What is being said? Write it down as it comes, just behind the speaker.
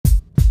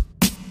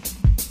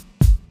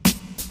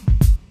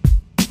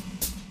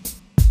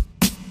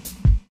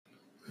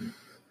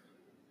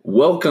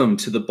Welcome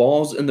to the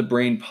Balls and the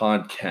Brain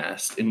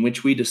podcast, in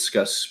which we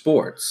discuss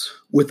sports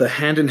with a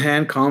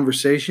hand-in-hand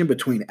conversation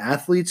between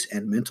athletes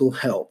and mental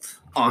health.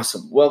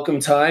 Awesome. Welcome,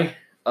 Ty.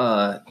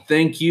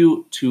 Thank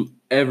you to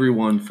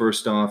everyone,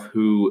 first off,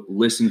 who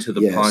listened to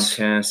the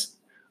podcast.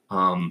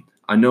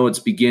 I know it's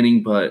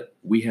beginning, but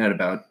we had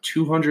about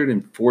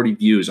 240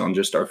 views on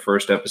just our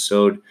first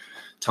episode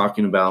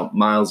talking about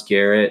Myles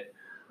Garrett.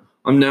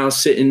 I'm now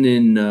sitting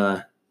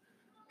in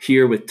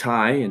here with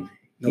Ty, and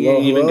he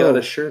even got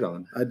a shirt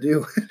on. I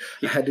do.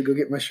 I had to go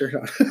get my shirt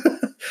on.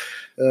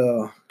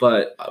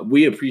 But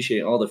we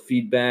appreciate all the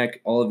feedback,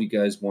 all of you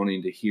guys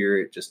wanting to hear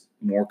it, just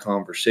more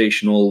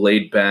conversational,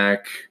 laid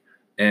back,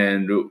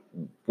 and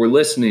we're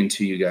listening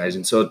to you guys.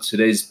 And so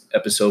today's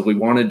episode, we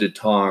wanted to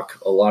talk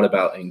a lot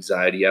about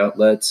anxiety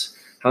outlets,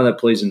 how that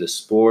plays into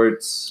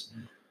sports,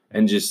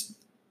 and just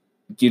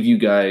give you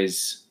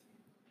guys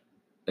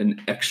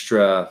an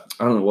extra,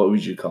 I don't know, what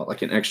would you call it?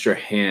 Like an extra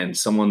hand,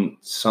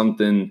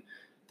 something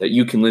that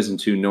you can listen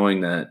to,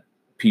 knowing that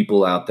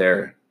people out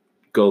there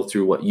go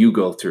through what you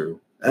go through.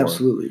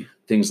 Absolutely.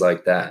 Things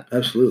like that.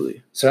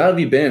 Absolutely. So how have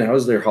you been?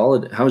 How's your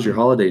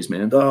holidays,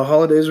 man? The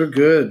holidays were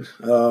good.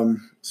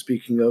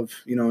 Speaking of,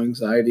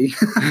 anxiety,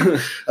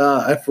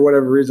 for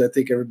whatever reason, I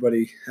think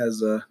everybody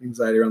has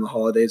anxiety around the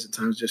holidays at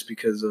times just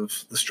because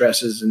of the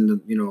stresses and,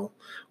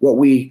 what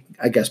we,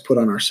 I guess, put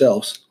on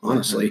ourselves,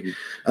 honestly.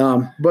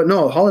 But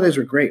no, the holidays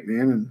were great,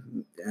 man.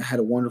 And I had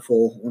a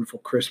wonderful, wonderful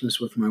Christmas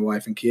with my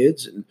wife and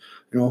kids, and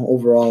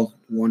overall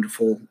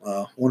wonderful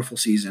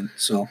season.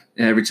 So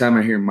every time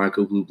I hear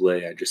Michael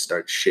Bublé, I just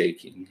start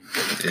shaking.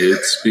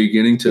 It's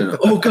beginning to.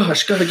 Oh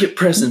gosh, gotta get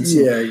presents.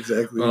 Yeah,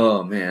 exactly.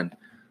 Oh man,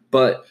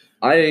 but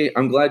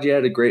I'm glad you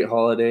had a great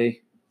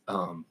holiday.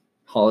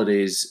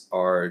 Holidays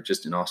are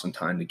just an awesome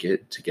time to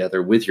get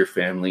together with your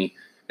family,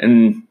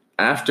 and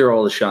after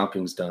all the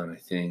shopping's done, I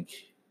think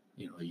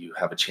you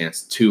have a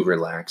chance to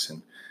relax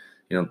and.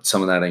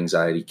 Some of that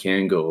anxiety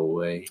can go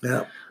away.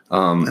 Yeah,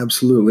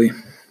 absolutely.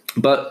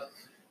 But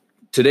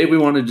today we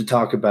wanted to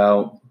talk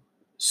about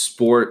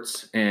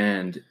sports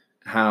and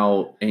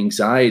how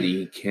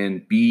anxiety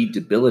can be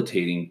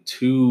debilitating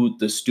to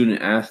the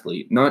student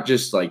athlete, not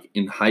just like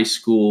in high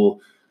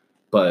school,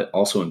 but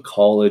also in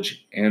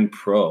college and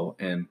pro.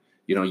 And,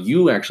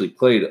 you actually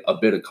played a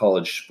bit of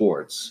college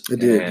sports. I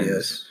did,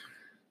 yes.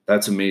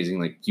 That's amazing.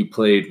 Like you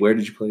played, where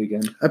did you play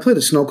again? I played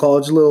at Snow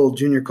College, a little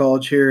junior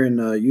college here in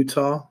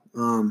Utah.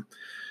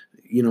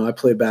 I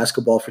played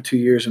basketball for 2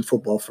 years and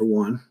football for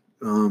one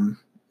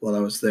while I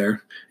was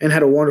there, and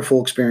had a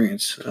wonderful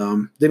experience.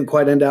 Didn't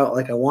quite end out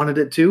like I wanted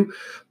it to,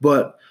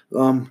 but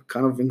kind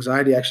of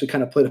anxiety actually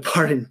kind of played a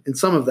part in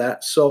some of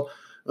that. So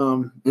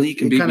you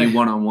can beat me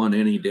one-on-one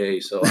any day.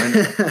 So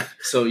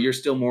so you're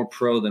still more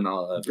pro than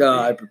I'll ever be.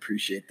 I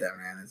appreciate that,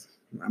 man.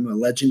 I'm a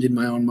legend in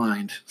my own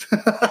mind.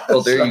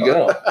 Well, there you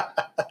go.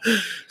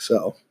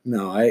 So,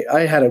 no,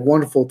 I had a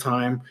wonderful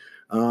time,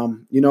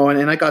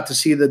 and I got to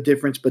see the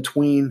difference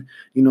between,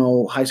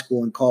 high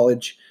school and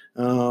college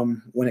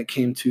when it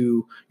came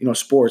to,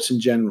 sports in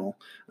general.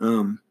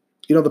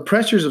 The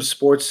pressures of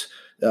sports,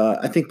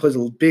 I think, plays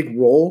a big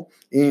role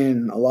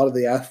in a lot of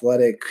the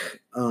athletic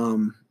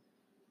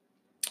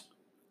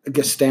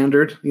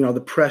standard,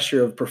 the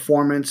pressure of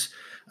performance,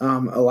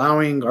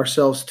 allowing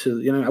ourselves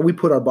to, we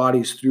put our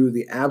bodies through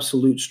the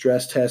absolute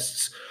stress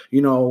tests. I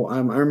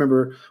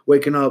remember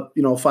waking up,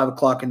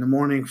 5:00 in the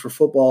morning for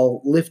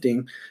football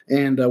lifting,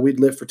 and we'd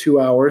lift for 2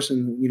 hours,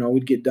 and,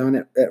 we'd get done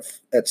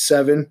at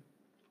 7.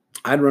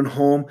 I'd run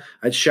home,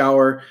 I'd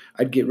shower,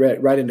 I'd get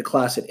right into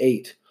class at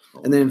 8.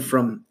 And then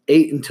from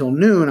 8 until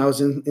noon, I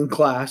was in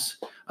class.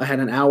 I had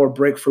an hour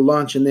break for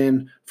lunch, and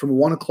then from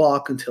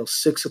 1:00 until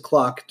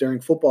 6:00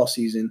 during football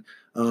season,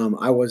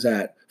 I was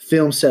at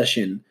film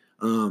session.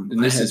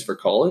 And this is for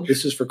college?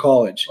 This is for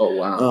college. Oh,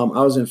 wow.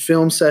 I was in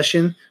film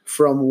session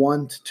from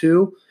 1 to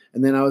 2,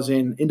 and then I was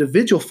in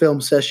individual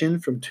film session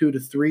from 2 to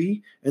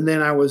 3, and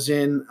then I was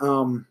in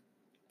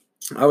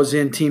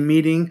team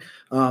meeting,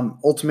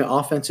 ultimate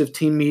offensive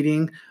team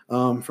meeting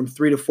from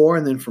 3 to 4,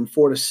 and then from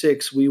 4 to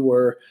 6 we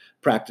were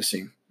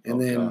practicing.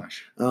 And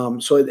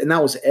and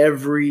that was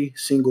every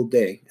single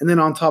day. And then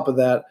on top of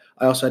that,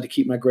 I also had to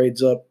keep my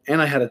grades up,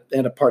 and I had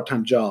a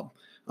part-time job.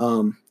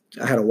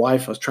 I had a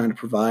wife I was trying to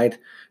provide.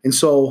 And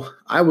so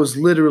I was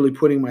literally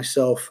putting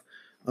myself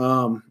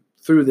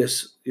through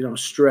this,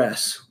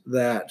 stress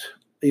that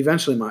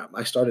eventually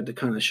I started to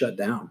kind of shut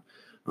down.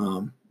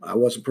 I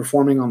wasn't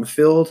performing on the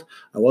field.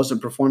 I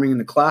wasn't performing in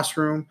the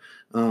classroom.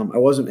 I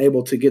wasn't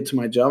able to get to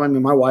my job. I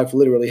mean, my wife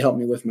literally helped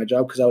me with my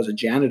job because I was a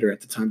janitor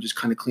at the time, just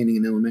kind of cleaning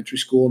an elementary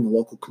school in the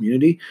local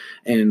community.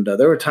 And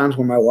there were times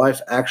when my wife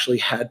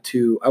actually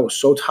I was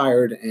so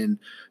tired and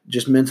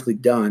just mentally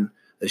done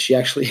that she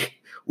actually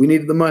we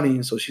needed the money.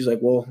 And so she's like,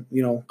 well,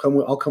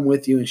 I'll come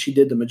with you. And she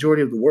did the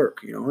majority of the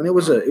work, and it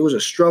was a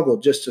struggle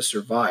just to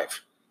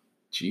survive.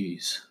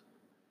 Jeez.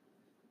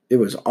 It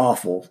was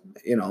awful,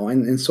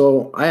 and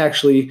so I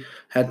actually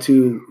had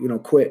to,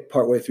 quit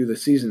partway through the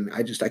season.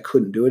 I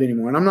couldn't do it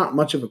anymore. And I'm not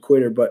much of a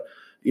quitter, but,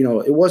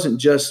 it wasn't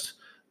just,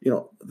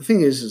 the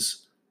thing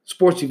is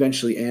sports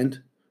eventually end.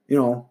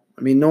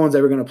 I mean, no one's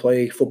ever going to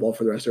play football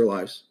for the rest of their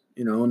lives.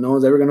 No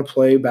one's ever going to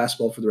play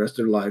basketball for the rest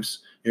of their lives.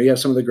 You have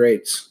some of the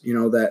greats,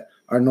 that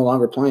are no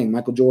longer playing.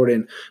 Michael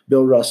Jordan,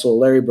 Bill Russell,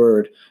 Larry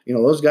Bird,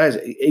 those guys,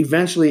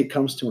 eventually it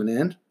comes to an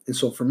end. And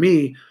so for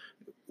me,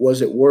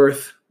 was it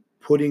worth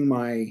putting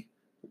my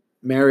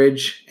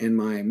marriage and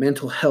my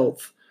mental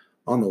health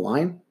on the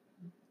line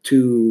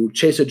to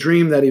chase a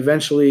dream that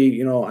eventually,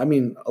 a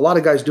lot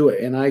of guys do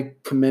it, and I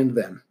commend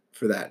them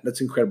for that. That's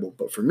incredible.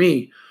 But for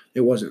me,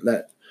 it wasn't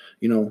that,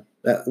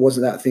 that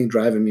wasn't that thing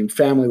driving me.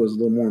 Family was a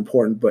little more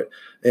important, but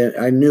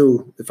I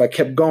knew if I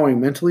kept going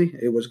mentally,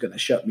 it was going to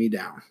shut me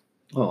down.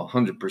 Oh,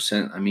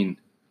 100%. I mean,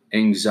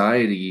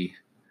 anxiety,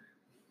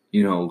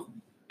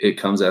 it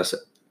comes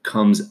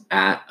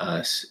at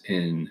us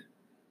in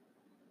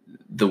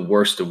the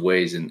worst of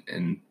ways.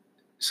 And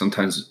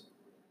sometimes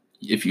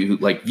if you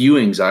view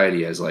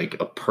anxiety as like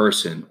a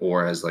person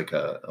or as like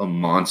a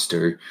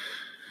monster,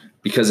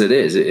 because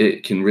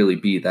it can really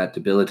be that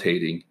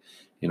debilitating.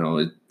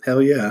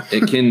 Hell yeah.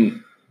 It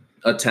can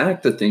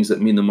attack the things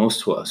that mean the most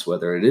to us,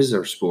 whether it is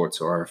our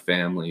sports or our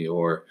family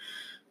or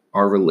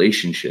our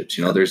relationships.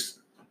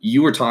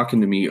 You were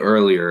talking to me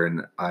earlier,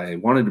 and I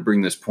wanted to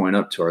bring this point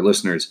up to our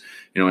listeners.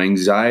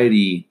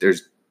 Anxiety,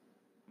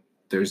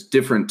 there's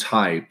different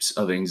types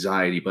of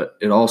anxiety, but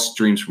it all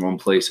streams from one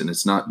place, and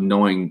it's not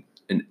knowing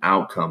an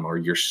outcome, or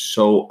you're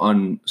so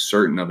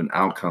uncertain of an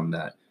outcome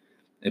that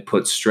it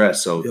puts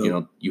stress.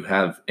 So, you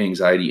have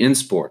anxiety in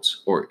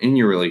sports or in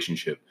your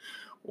relationship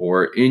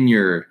or in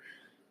your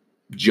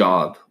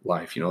job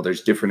life.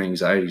 There's different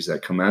anxieties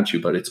that come at you,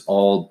 but it's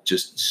all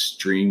just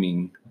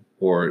streaming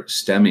or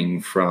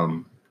stemming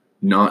from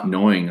not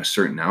knowing a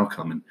certain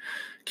outcome. And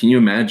can you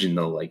imagine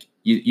though,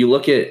 you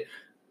look at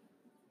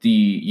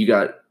you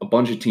got a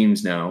bunch of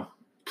teams now,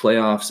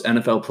 playoffs,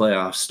 NFL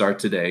playoffs start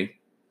today.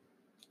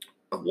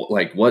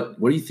 What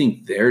do you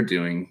think they're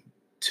doing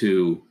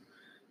to,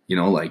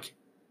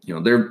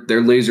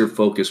 they're laser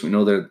focused. We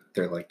know they're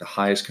like the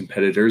highest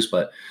competitors,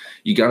 but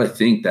you got to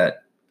think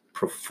that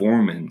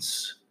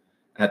performance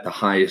at the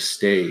highest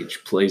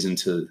stage plays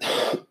into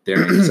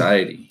their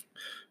anxiety.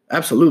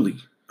 Absolutely.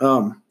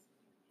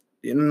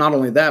 Not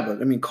only that, but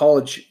the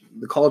college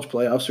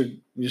playoffs are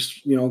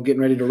just,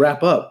 getting ready to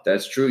wrap up.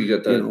 That's true. You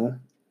got the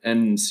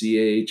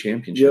NCAA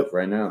championship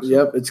right now. So.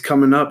 Yep. It's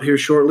coming up here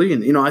shortly.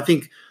 And, I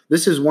think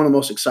this is one of the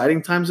most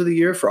exciting times of the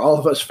year for all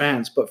of us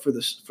fans, but for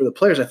the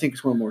players, I think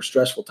it's one of the more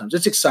stressful times.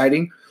 It's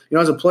exciting,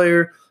 as a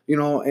player,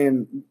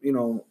 and,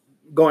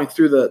 going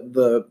through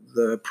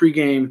the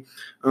pregame,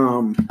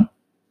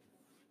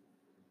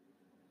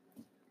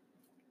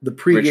 the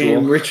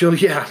pregame ritual.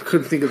 Yeah, I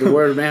couldn't think of the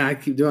word, man. I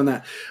keep doing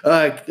that.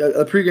 A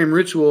pregame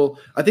ritual.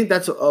 I think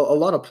that's a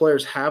lot of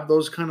players have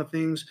those kind of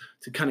things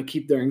to kind of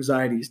keep their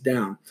anxieties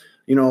down.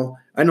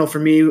 I know for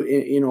me,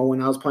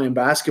 when I was playing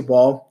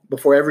basketball,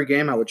 before every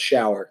game, I would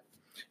shower,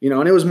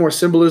 and it was more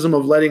symbolism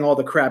of letting all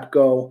the crap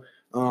go,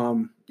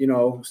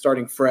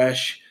 starting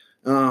fresh,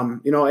 but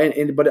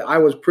I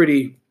was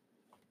pretty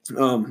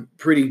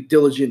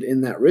diligent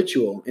in that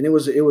ritual. And it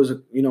was,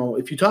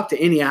 if you talk to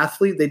any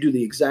athlete, they do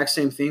the exact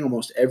same thing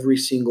almost every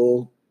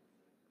single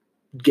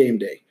game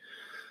day.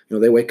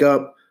 They wake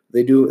up,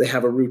 they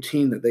have a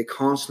routine that they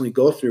constantly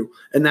go through.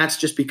 And that's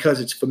just because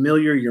it's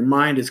familiar. Your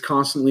mind is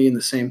constantly in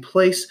the same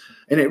place,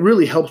 and it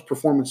really helps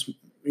performance,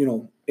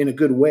 in a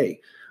good way.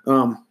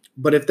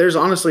 But if there's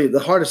honestly,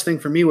 the hardest thing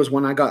for me was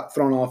when I got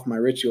thrown off my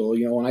ritual.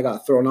 When I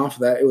got thrown off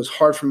of that, it was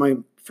hard for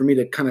me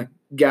to kind of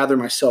gather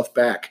myself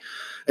back.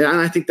 And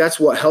I think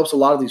that's what helps a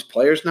lot of these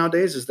players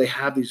nowadays is they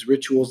have these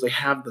rituals, they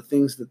have the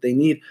things that they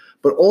need.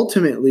 But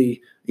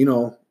ultimately,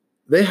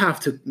 they have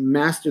to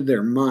master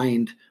their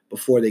mind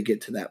before they get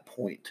to that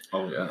point.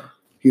 Oh, yeah.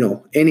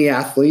 Any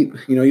athlete,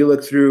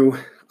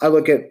 I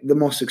look at the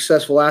most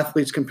successful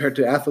athletes compared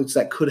to athletes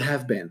that could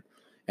have been.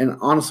 And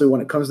honestly,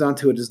 when it comes down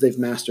to it, is they've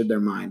mastered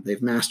their mind.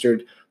 They've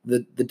mastered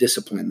the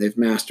discipline. They've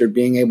mastered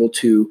being able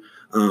to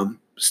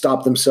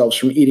stop themselves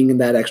from eating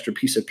that extra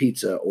piece of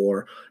pizza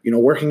or,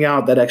 working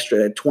out that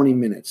extra 20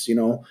 minutes.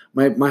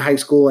 My high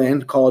school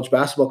and college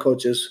basketball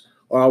coaches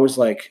are always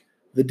like,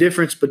 the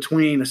difference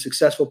between a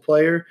successful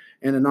player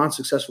and a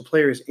non-successful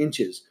player is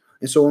inches.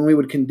 And so when we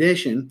would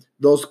condition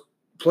those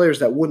players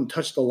that wouldn't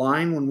touch the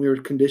line when we were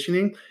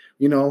conditioning,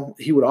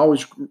 he would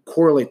always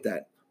correlate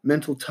that.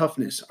 Mental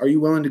toughness. Are you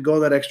willing to go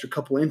that extra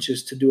couple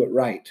inches to do it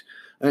right?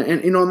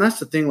 And that's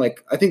the thing.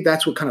 I think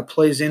that's what kind of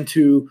plays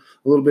into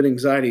a little bit of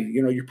anxiety.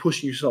 You're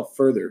pushing yourself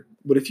further.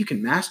 But if you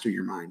can master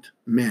your mind,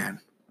 man,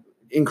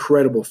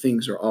 incredible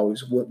things are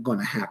always going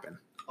to happen.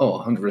 Oh,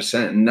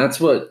 100%. And that's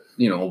what,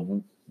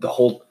 the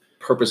whole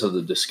purpose of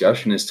the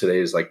discussion is today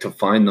is to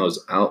find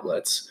those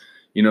outlets.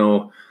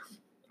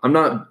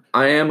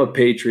 I am a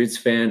Patriots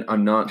fan.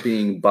 I'm not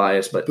being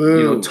biased, but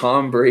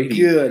Tom Brady.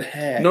 Good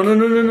heck.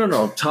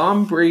 No.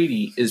 Tom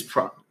Brady is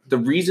the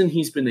reason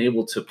he's been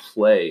able to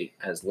play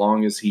as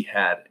long as he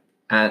had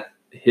at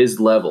his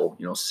level,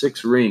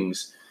 6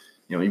 rings.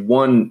 He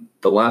won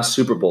the last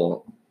Super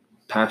Bowl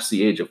past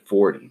the age of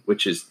 40,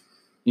 which is,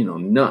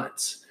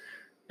 nuts.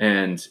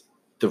 And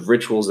the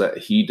rituals that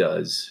he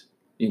does,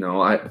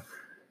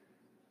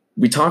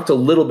 we talked a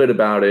little bit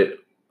about it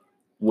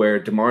where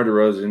DeMar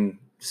DeRozan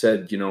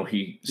said,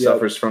 he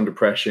suffers from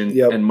depression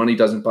and money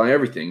doesn't buy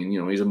everything.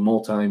 And, he's a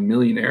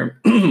multi-millionaire,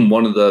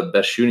 one of the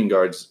best shooting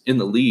guards in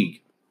the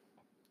league.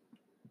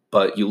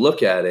 But you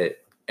look at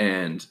it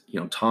and,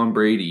 Tom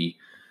Brady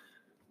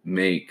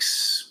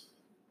makes,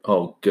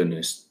 oh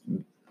goodness,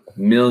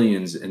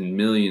 millions and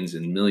millions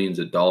and millions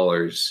of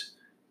dollars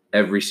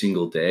every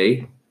single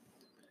day.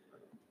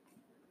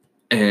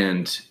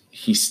 And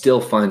he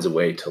still finds a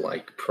way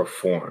to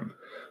perform.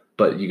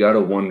 But you got to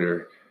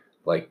wonder,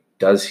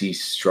 does he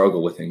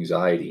struggle with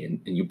anxiety?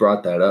 And you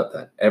brought that up,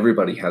 that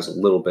everybody has a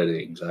little bit of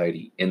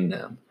anxiety in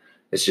them.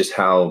 It's just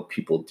how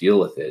people deal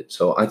with it.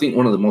 So I think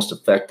one of the most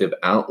effective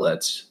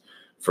outlets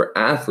for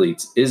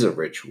athletes is a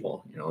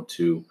ritual,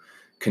 to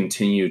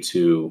continue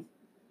to,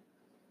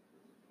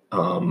 I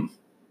don't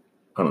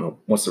know,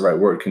 what's the right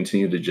word?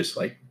 Continue to just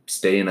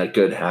stay in a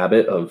good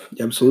habit of.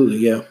 Absolutely.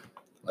 Yeah.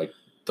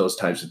 Those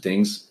types of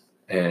things.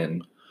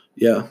 And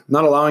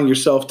not allowing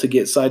yourself to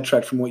get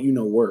sidetracked from what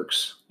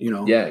works,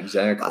 Yeah,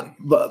 exactly.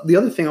 But the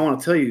other thing I want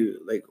to tell you,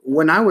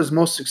 when I was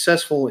most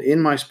successful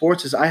in my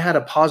sports is I had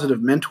a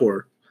positive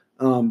mentor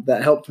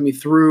that helped me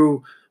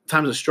through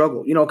times of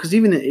struggle, because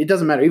even it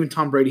doesn't matter. Even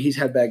Tom Brady, he's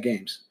had bad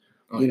games,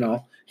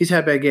 he's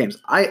had bad games.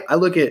 I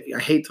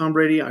hate Tom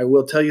Brady. I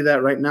will tell you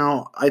that right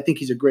now. I think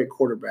he's a great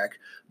quarterback,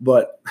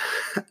 but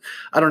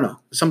I don't know.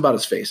 Something about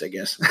his face, I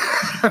guess.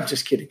 I'm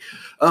just kidding.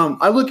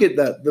 I look at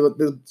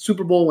the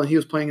Super Bowl when he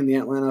was playing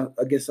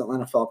against the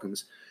Atlanta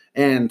Falcons,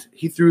 and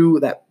he threw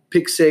that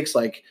pick six,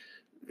 right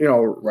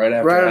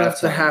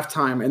after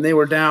halftime, and they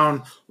were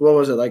down. What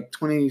was it,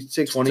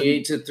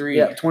 28-3?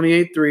 Yeah,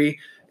 28-3,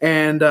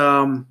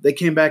 and they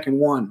came back and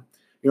won.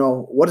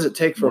 What does it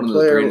take for a player? One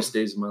of the greatest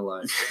days of my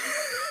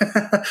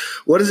life.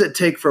 What does it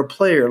take for a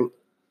player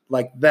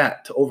like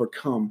that to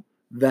overcome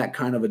that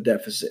kind of a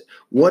deficit?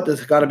 What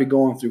does got to be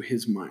going through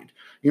his mind?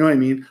 You know what I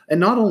mean? And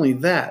not only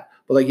that,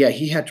 but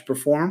he had to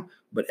perform,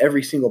 but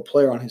every single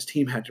player on his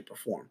team had to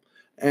perform.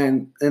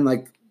 And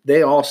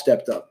they all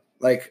stepped up.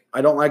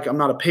 I'm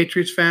not a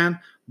Patriots fan,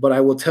 but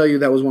I will tell you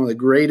that was one of the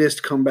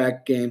greatest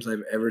comeback games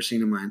I've ever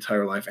seen in my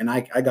entire life. And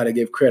I got to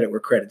give credit where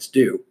credit's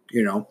due,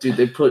 Dude,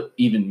 they put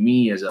even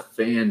me as a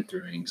fan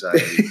through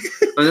anxiety.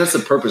 That's the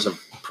purpose of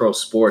pro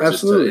sports.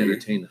 Absolutely. Is to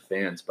entertain the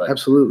fans. But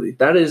absolutely,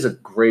 that is a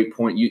great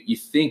point. You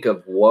think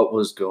of what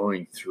was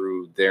going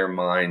through their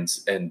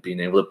minds and being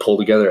able to pull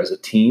together as a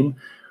team.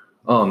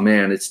 Oh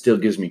man, it still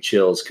gives me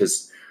chills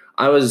because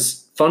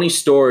funny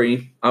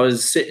story, I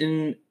was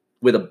sitting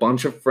with a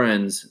bunch of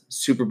friends,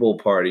 Super Bowl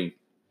party.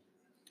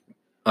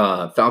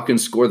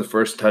 Falcons score the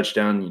first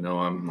touchdown.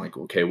 I'm like,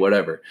 okay,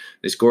 whatever.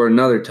 They score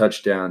another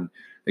touchdown.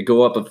 They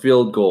go up a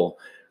field goal.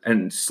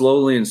 And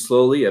slowly,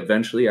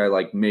 eventually,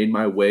 I made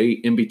my way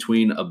in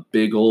between a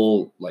big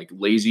old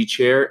lazy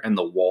chair and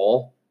the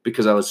wall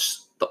because I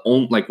was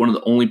one of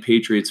the only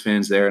Patriots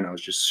fans there, and I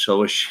was just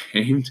so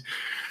ashamed.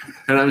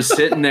 And I'm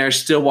sitting there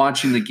still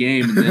watching the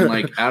game, and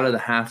then out of the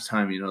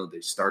halftime,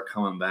 they start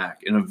coming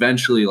back, and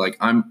eventually,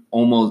 I'm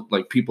almost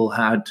people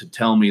had to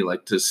tell me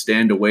to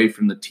stand away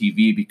from the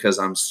TV because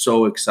I'm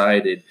so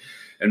excited,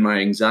 and my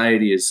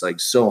anxiety is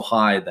so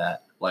high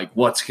that.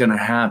 What's going to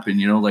happen?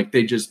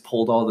 They just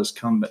pulled all this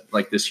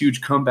comeback, this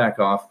huge comeback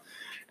off.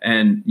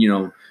 And,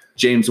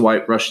 James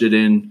White rushed it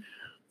in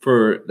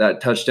for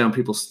that touchdown.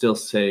 People still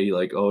say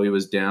oh, he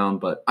was down,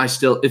 but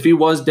if he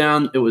was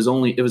down, it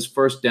was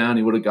first down.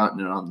 He would have gotten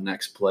it on the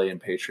next play and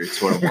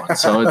Patriots would have won.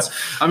 So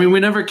we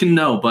never can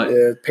know,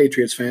 but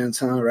Patriots fans,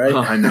 huh? Right.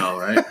 I know.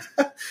 Right.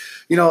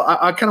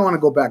 I kind of want to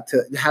go back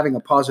to having a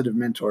positive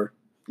mentor,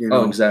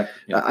 Oh, exactly.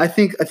 Yeah. I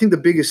think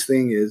the biggest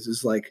thing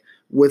is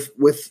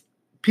with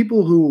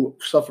people who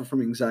suffer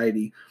from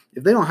anxiety,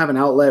 if they don't have an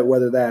outlet,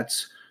 whether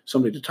that's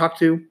somebody to talk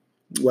to,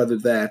 whether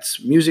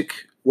that's music,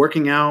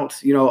 working out,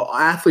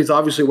 athletes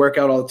obviously work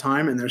out all the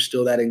time and there's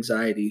still that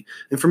anxiety.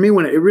 And for me,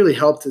 when it really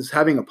helped is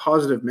having a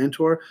positive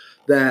mentor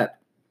that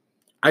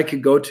I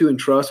could go to and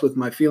trust with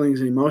my feelings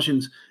and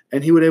emotions,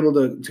 and he would able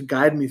to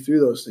guide me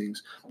through those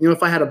things.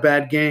 If I had a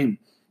bad game,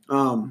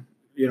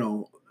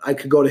 I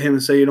could go to him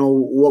and say,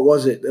 what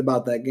was it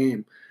about that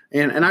game?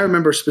 And I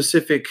remember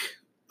specific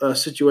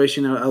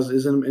situation. I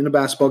was in a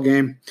basketball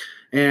game,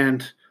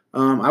 and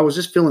I was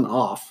just feeling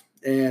off.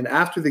 And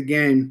after the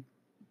game,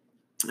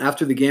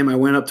 I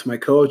went up to my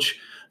coach,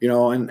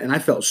 and I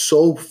felt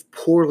so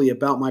poorly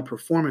about my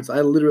performance.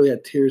 I literally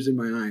had tears in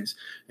my eyes,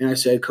 and I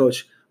said,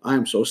 "Coach, I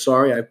am so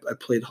sorry. I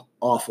played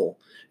awful."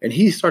 And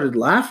he started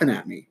laughing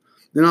at me.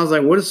 Then I was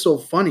like, "What is so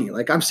funny?"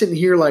 I'm sitting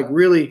here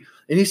really,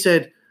 and he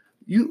said,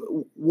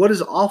 "What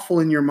is awful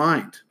in your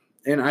mind?"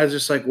 And I was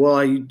just like, well,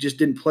 I just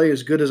didn't play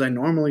as good as I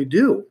normally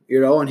do,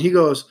 And he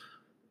goes,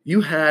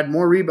 you had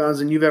more rebounds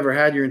than you've ever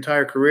had your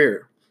entire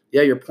career.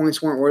 Yeah, your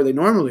points weren't where they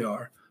normally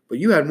are, but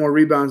you had more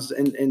rebounds.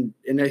 And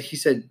he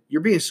said, you're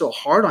being so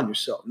hard on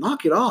yourself.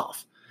 Knock it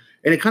off.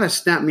 And it kind of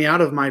snapped me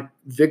out of my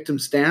victim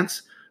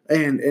stance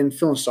and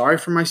feeling sorry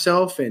for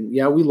myself. And,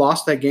 yeah, we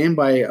lost that game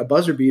by a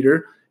buzzer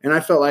beater, and I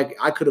felt like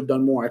I could have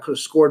done more. I could have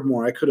scored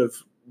more. I could have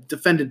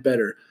defended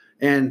better.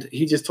 And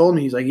he just told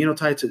me, he's like,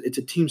 Ty, it's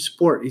a team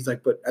sport. He's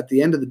like, but at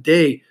the end of the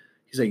day,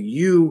 he's like,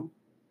 you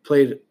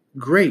played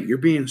great. You're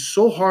being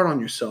so hard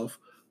on yourself.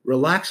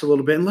 Relax a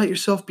little bit and let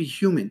yourself be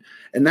human.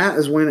 And that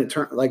is when it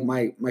turned, like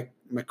my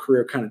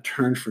career kind of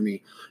turned for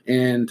me.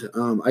 And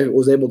I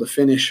was able to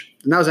finish,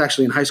 and that was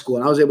actually in high school,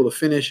 and I was able to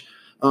finish,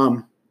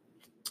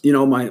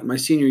 my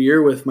senior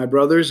year with my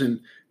brothers, and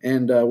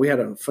we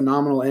had a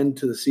phenomenal end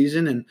to the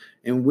season,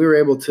 and we were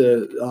able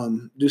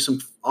to do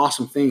some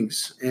awesome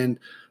things. And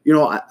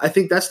I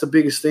think that's the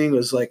biggest thing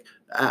was like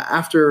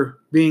after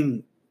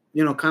being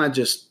kind of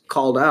just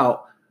called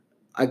out,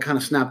 I kind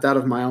of snapped out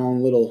of my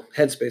own little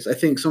headspace. I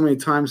think so many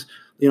times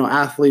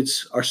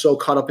athletes are so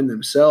caught up in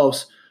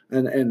themselves,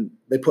 and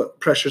they put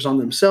pressures on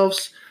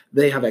themselves.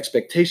 They have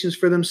expectations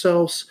for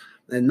themselves.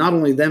 And not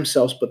only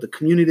themselves, but the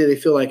community. They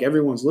feel like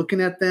everyone's looking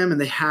at them and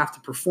they have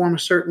to perform a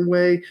certain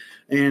way.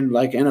 And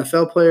like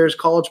NFL players,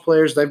 college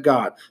players, they've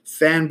got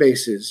fan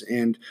bases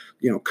and,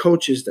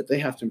 coaches that they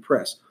have to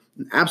impress.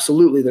 And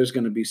absolutely, there's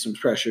going to be some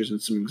pressures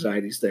and some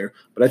anxieties there.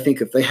 But I think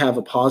if they have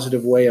a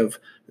positive way of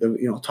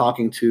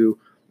talking to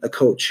a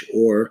coach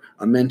or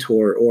a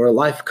mentor or a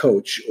life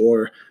coach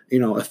or,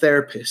 a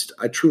therapist,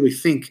 I truly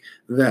think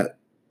that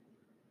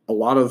a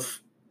lot of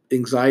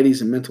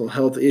anxieties and mental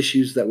health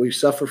issues that we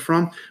suffer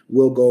from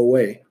will go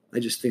away. I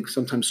just think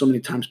sometimes, so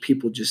many times,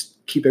 people just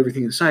keep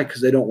everything inside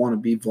because they don't want to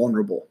be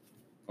vulnerable.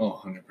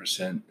 Oh,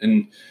 100%.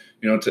 And,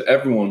 to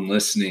everyone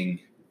listening,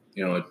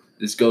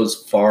 this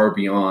goes far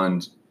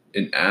beyond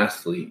an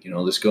athlete.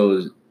 This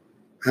goes.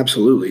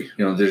 Absolutely.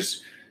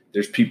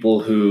 There's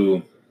people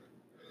who,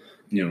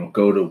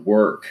 go to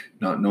work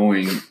not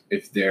knowing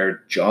if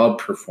their job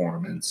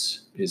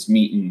performance is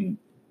meeting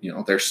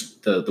there's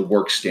the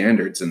work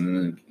standards, and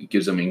then it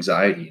gives them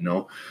anxiety.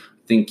 I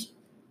think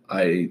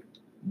I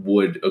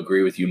would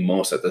agree with you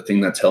most that the thing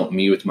that's helped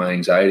me with my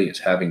anxiety is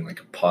having like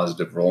a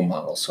positive role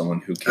model,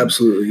 someone who can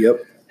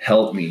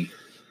help me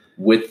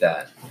with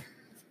that.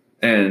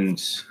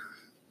 And,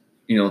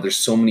 there's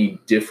so many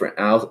different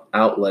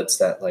outlets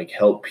that like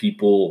help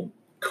people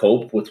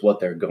cope with what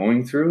they're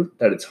going through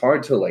that it's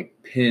hard to like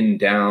pin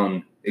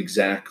down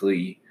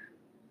exactly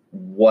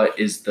what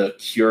is the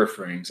cure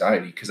for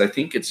anxiety, because I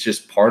think it's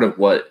just part of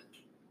what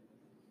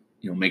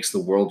makes the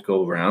world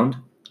go around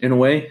in a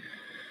way.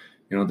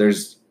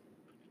 There's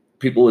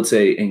people would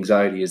say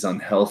anxiety is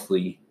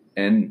unhealthy,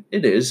 and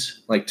it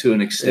is, like, to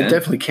an extent. It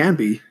definitely can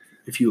be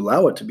if you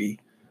allow it to be.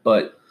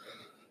 But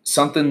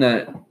something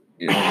that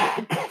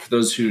for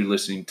those who are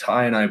listening,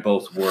 Ty and I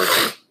both work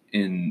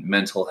in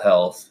mental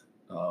health,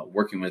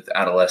 working with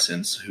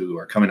adolescents who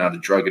are coming out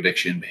of drug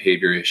addiction,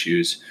 behavior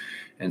issues.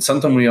 And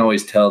something we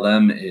always tell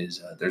them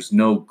is there's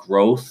no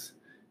growth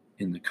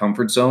in the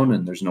comfort zone,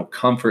 and there's no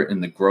comfort in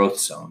the growth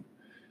zone.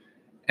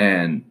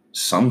 And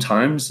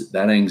sometimes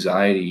that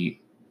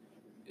anxiety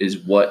is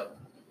what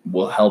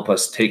will help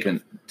us take a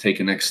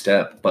next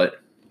step.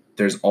 But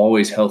there's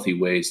always healthy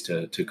ways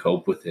to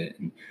cope with it.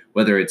 And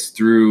whether it's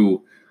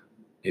through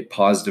a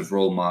positive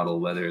role model,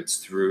 whether it's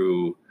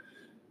through,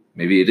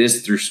 maybe it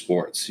is through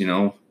sports,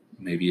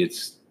 maybe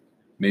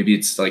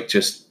it's like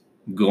just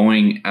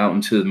going out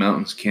into the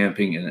mountains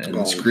camping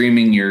and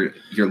screaming your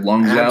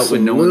lungs out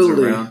when no one's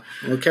around.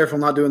 Well, careful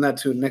not doing that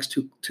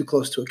too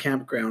close to a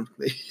campground.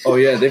 Oh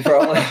yeah, they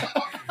probably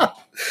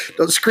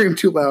don't scream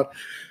too loud.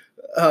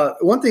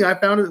 One thing I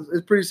found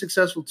is pretty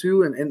successful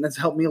too, and that's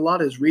helped me a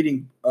lot, is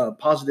reading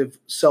positive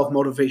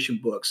self-motivation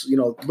books.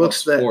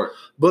 Books that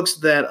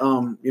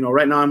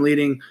right now I'm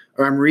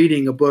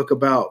reading a book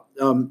about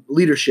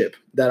leadership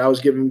that I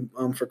was given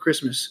for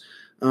Christmas.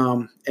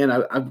 And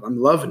I'm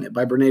loving it,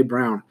 by Brene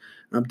Brown.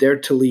 Dare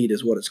to Lead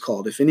is what it's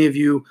called. If any of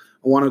you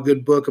want a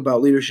good book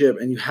about leadership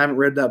and you haven't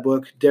read that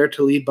book, Dare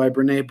to Lead by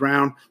Brene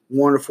Brown,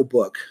 wonderful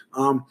book.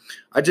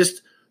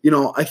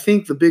 I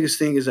think the biggest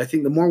thing is, I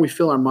think the more we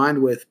fill our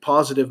mind with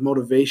positive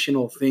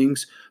motivational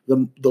things,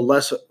 the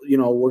less,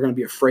 we're going to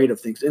be afraid of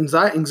things.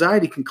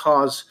 Anxiety can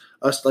cause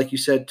us, like you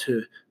said,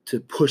 to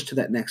push to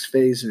that next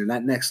phase and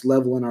that next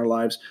level in our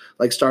lives,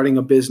 like starting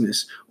a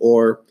business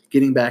or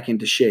getting back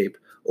into shape,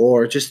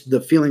 or just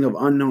the feeling of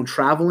unknown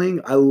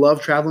traveling. I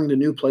love traveling to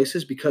new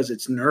places because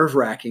it's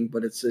nerve-wracking,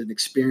 but it's an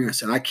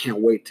experience, and I can't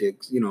wait to,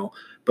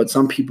 but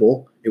some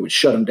people, it would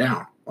shut them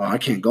down. Oh, I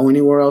can't go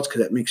anywhere else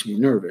because that makes me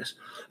nervous.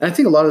 And I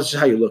think a lot of this is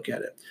how you look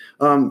at it.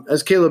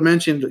 As Caleb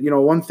mentioned,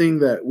 one thing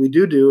that we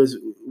do is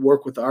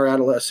work with our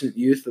adolescent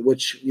youth,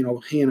 which,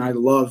 he and I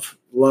love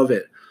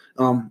it.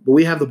 But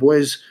we have the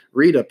boys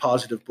read a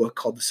positive book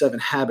called The 7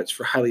 Habits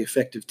for Highly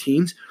Effective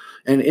Teens.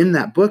 And in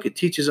that book, it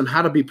teaches them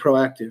how to be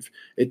proactive.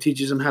 It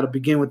teaches them how to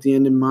begin with the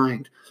end in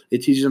mind.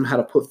 It teaches them how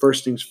to put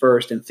first things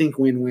first and think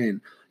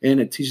win-win. And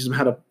it teaches them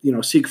how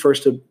to, seek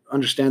first to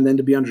understand, then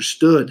to be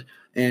understood,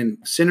 and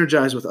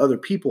synergize with other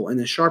people, and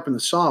then sharpen the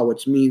saw,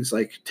 which means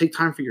like take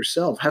time for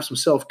yourself, have some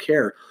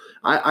self-care.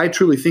 I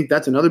truly think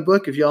that's another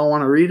book. If y'all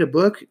want to read a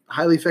book,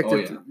 highly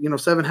effective,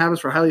 7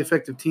 Habits for Highly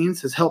Effective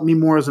Teens has helped me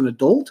more as an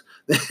adult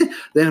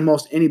than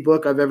most any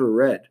book I've ever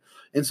read.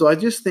 And so I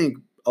just think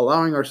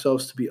allowing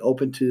ourselves to be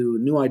open to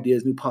new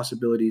ideas, new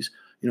possibilities,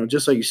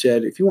 just like you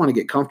said, if you want to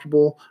get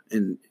comfortable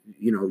and,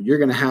 you're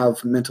going to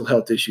have mental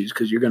health issues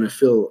because you're going to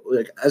feel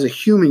like as a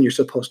human, you're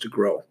supposed to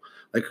grow.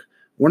 Like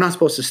we're not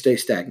supposed to stay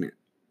stagnant.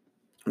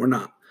 We're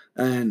not.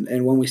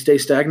 And when we stay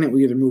stagnant,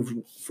 we either move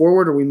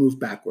forward or we move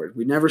backward.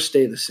 We never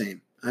stay the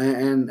same.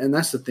 And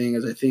that's the thing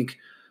is I think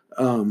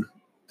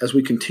as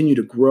we continue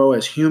to grow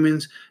as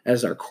humans,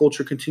 as our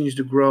culture continues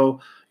to grow,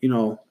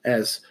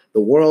 as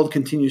the world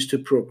continues to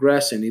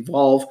progress and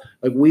evolve,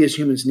 like we as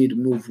humans need to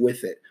move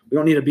with it. We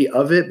don't need to be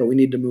of it, but we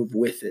need to move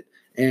with it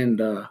and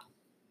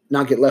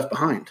not get left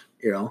behind.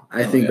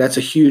 I think that's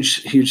a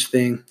huge, huge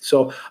thing.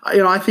 So,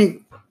 I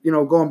think,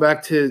 going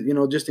back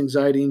to, just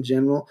anxiety in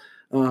general,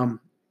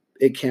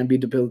 it can be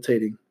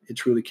debilitating. It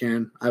truly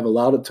can. I've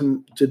allowed it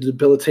to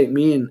debilitate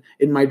me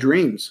in my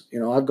dreams.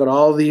 I've got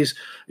all these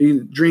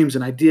dreams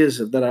and ideas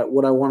of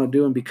what I want to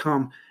do and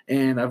become,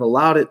 and I've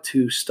allowed it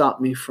to stop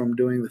me from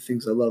doing the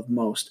things I love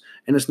most.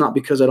 And it's not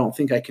because I don't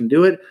think I can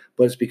do it,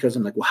 but it's because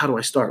I'm like, well, how do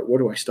I start? Where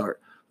do I start?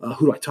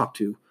 Who do I talk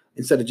to?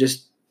 Instead of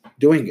just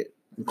doing it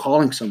and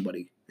calling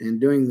somebody and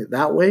doing it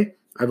that way,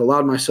 I've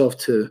allowed myself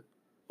to,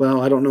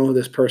 well, I don't know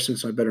this person,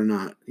 so I better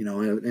not,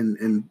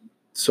 and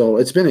so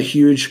it's been a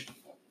huge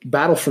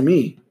battle for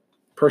me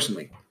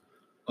personally.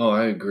 Oh,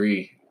 I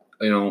agree.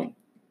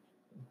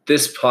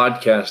 This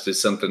podcast is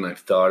something I've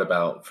thought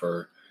about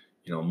for,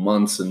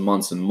 months and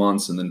months and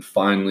months. And then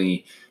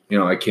finally,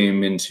 I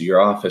came into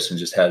your office and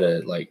just had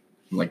a like,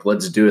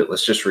 let's do it.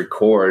 Let's just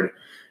record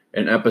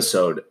an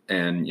episode.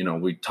 And,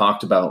 we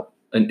talked about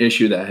an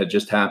issue that had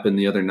just happened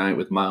the other night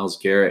with Myles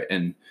Garrett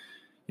and,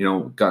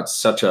 got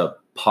such a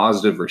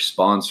positive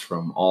response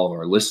from all of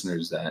our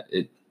listeners that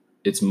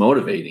it's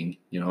motivating,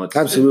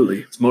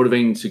 Absolutely. It's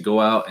motivating to go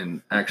out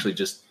and actually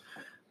just,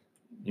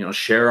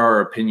 share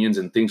our opinions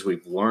and things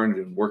we've learned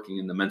in working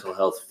in the mental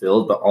health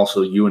field, but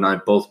also you and I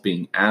both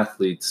being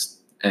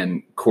athletes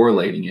and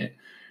correlating it.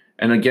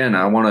 And again,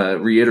 I want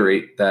to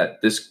reiterate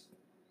that this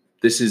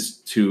is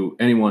to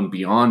anyone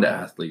beyond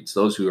athletes,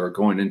 those who are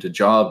going into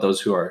job,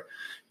 those who are,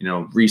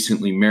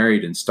 recently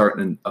married and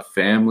starting a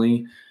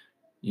family.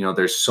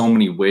 There's so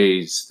many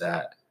ways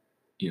that,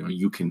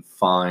 you can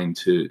find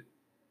to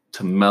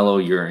mellow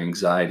your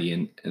anxiety.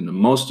 And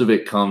most of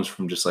it comes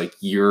from just like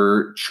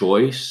your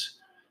choice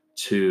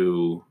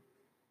to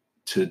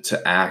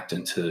act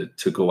and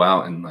to go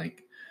out and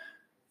like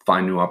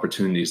find new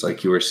opportunities.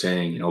 Like you were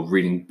saying,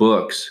 reading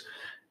books,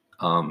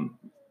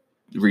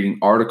 reading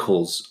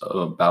articles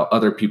about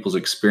other people's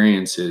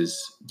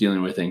experiences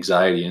dealing with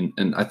anxiety.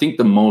 And I think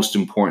the most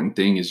important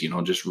thing is,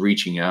 just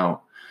reaching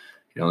out.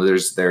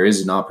 There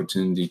is an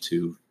opportunity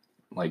to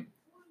like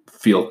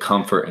feel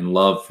comfort and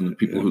love from the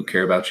people who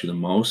care about you the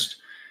most.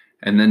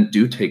 And then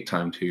do take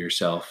time to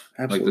yourself.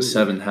 Absolutely. Like the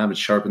 7 habits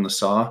sharpen the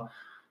saw,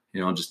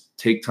 just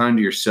take time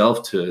to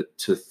yourself to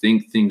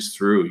think things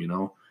through,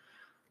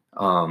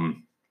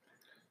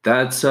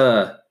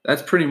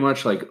 that's pretty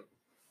much like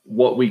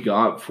what we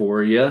got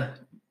for you.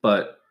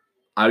 But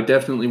I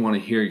definitely want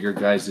to hear your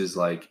guys'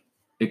 like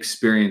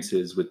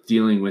experiences with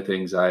dealing with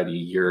anxiety,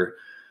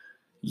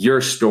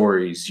 your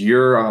stories,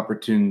 your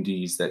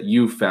opportunities that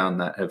you found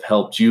that have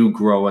helped you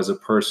grow as a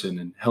person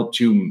and helped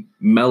you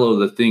mellow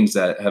the things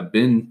that have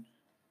been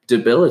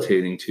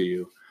debilitating to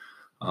you.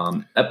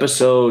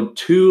 Episode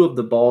 2 of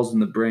the Balls in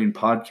the Brain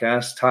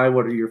podcast. Ty,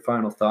 what are your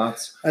final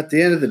thoughts? At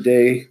the end of the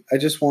day, I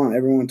just want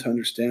everyone to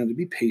understand to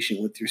be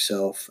patient with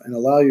yourself and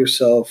allow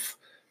yourself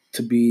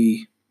to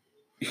be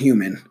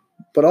human,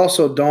 but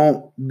also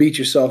don't beat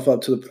yourself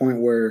up to the point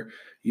where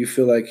you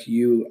feel like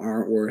you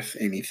aren't worth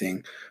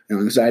anything.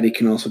 Anxiety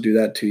can also do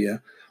that to you.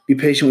 Be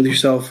patient with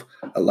yourself.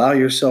 Allow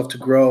yourself to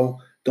grow.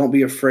 Don't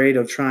be afraid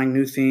of trying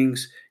new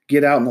things.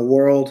 Get out in the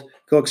world.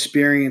 Go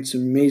experience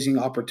amazing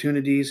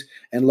opportunities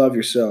and love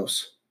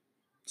yourselves.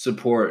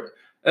 Support.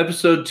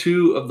 Episode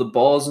 2 of the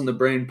Balls in the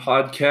Brain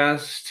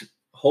podcast.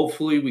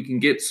 Hopefully we can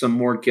get some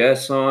more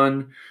guests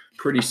on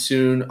pretty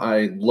soon.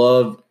 I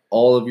love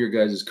all of your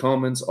guys'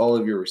 comments, all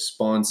of your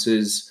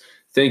responses.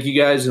 Thank you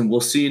guys, and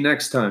we'll see you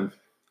next time.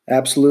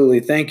 Absolutely.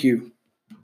 Thank you.